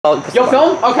You'll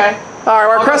film? Okay. Alright,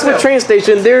 we're at Crestwood train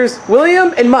station. There's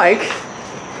William and Mike.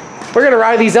 We're gonna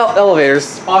ride these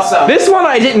elevators. Awesome. This one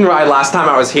I didn't ride last time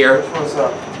I was here. What's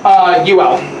up?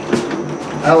 UL.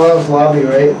 LL's lobby,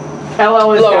 right?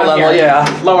 LL is Lower down level, here.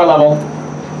 yeah. Lower level.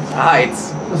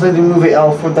 Heights. It's like the movie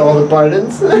Elf with all the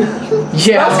buttons.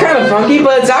 Yeah, it's kind of funky,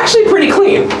 but it's actually pretty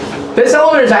clean. This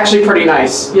elevator is actually pretty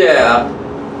nice. Yeah.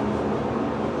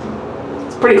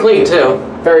 It's pretty clean too.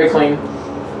 Very clean.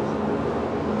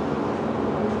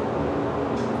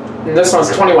 And this one's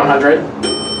 2100.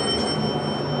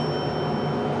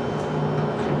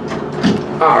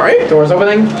 Alright. Doors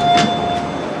opening.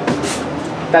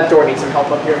 That door needs some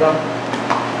help up here though.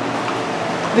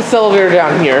 This elevator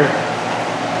down here.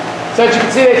 So as you can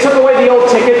see, they took away the old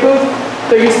ticket booth.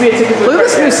 There used to be a ticket booth. Look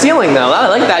at this new ceiling though. I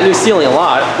like that new ceiling a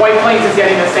lot. White Plains is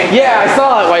getting the same. Yeah, I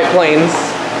saw that White Plains.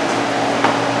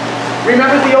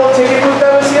 Remember the old ticket booth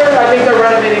that was here? I think they're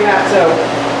renovating that too.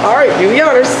 Alright, do the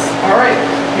honors. Alright.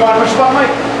 You want to push the button,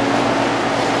 Mike?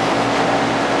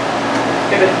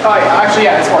 Oh, yeah, actually,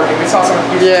 yeah, it's working. We saw someone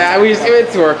use it. Yeah,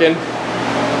 it's working.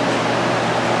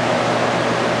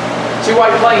 2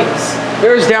 White Plains.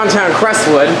 There's downtown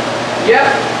Crestwood. Yep.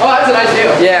 Oh, that's a nice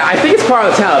view. Yeah, I think it's part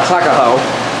of the town of Tuckahoe.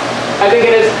 I think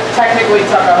it is technically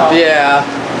Tuckahoe. Yeah.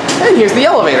 And here's the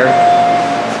elevator.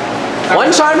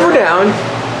 One chime for down.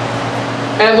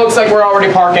 And it looks like we're already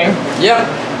parking. Yep.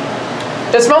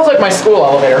 It smells like my school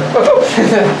elevator.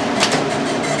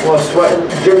 Well,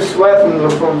 drip sweat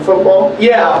from football.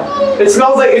 Yeah. It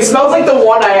smells like the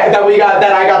one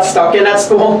that I got stuck in at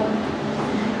school.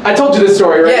 I told you this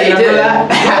story, right? Yeah, you did. That?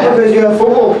 Because you have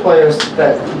football players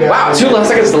that. Wow, 2 less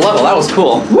seconds to level. That was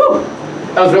cool. Woo!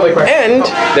 That was really quick. And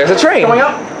there's a train. Going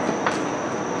up.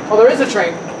 Oh, there is a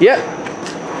train. Yep.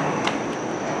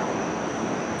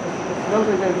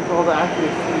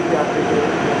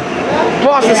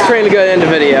 Watch this train to go into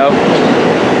video.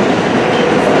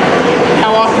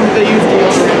 How often do they use the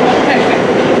elevator?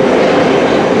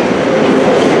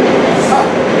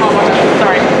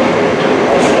 Sorry.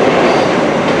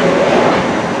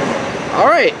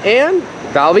 Alright, and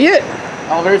that'll be it.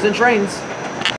 Elevators and trains.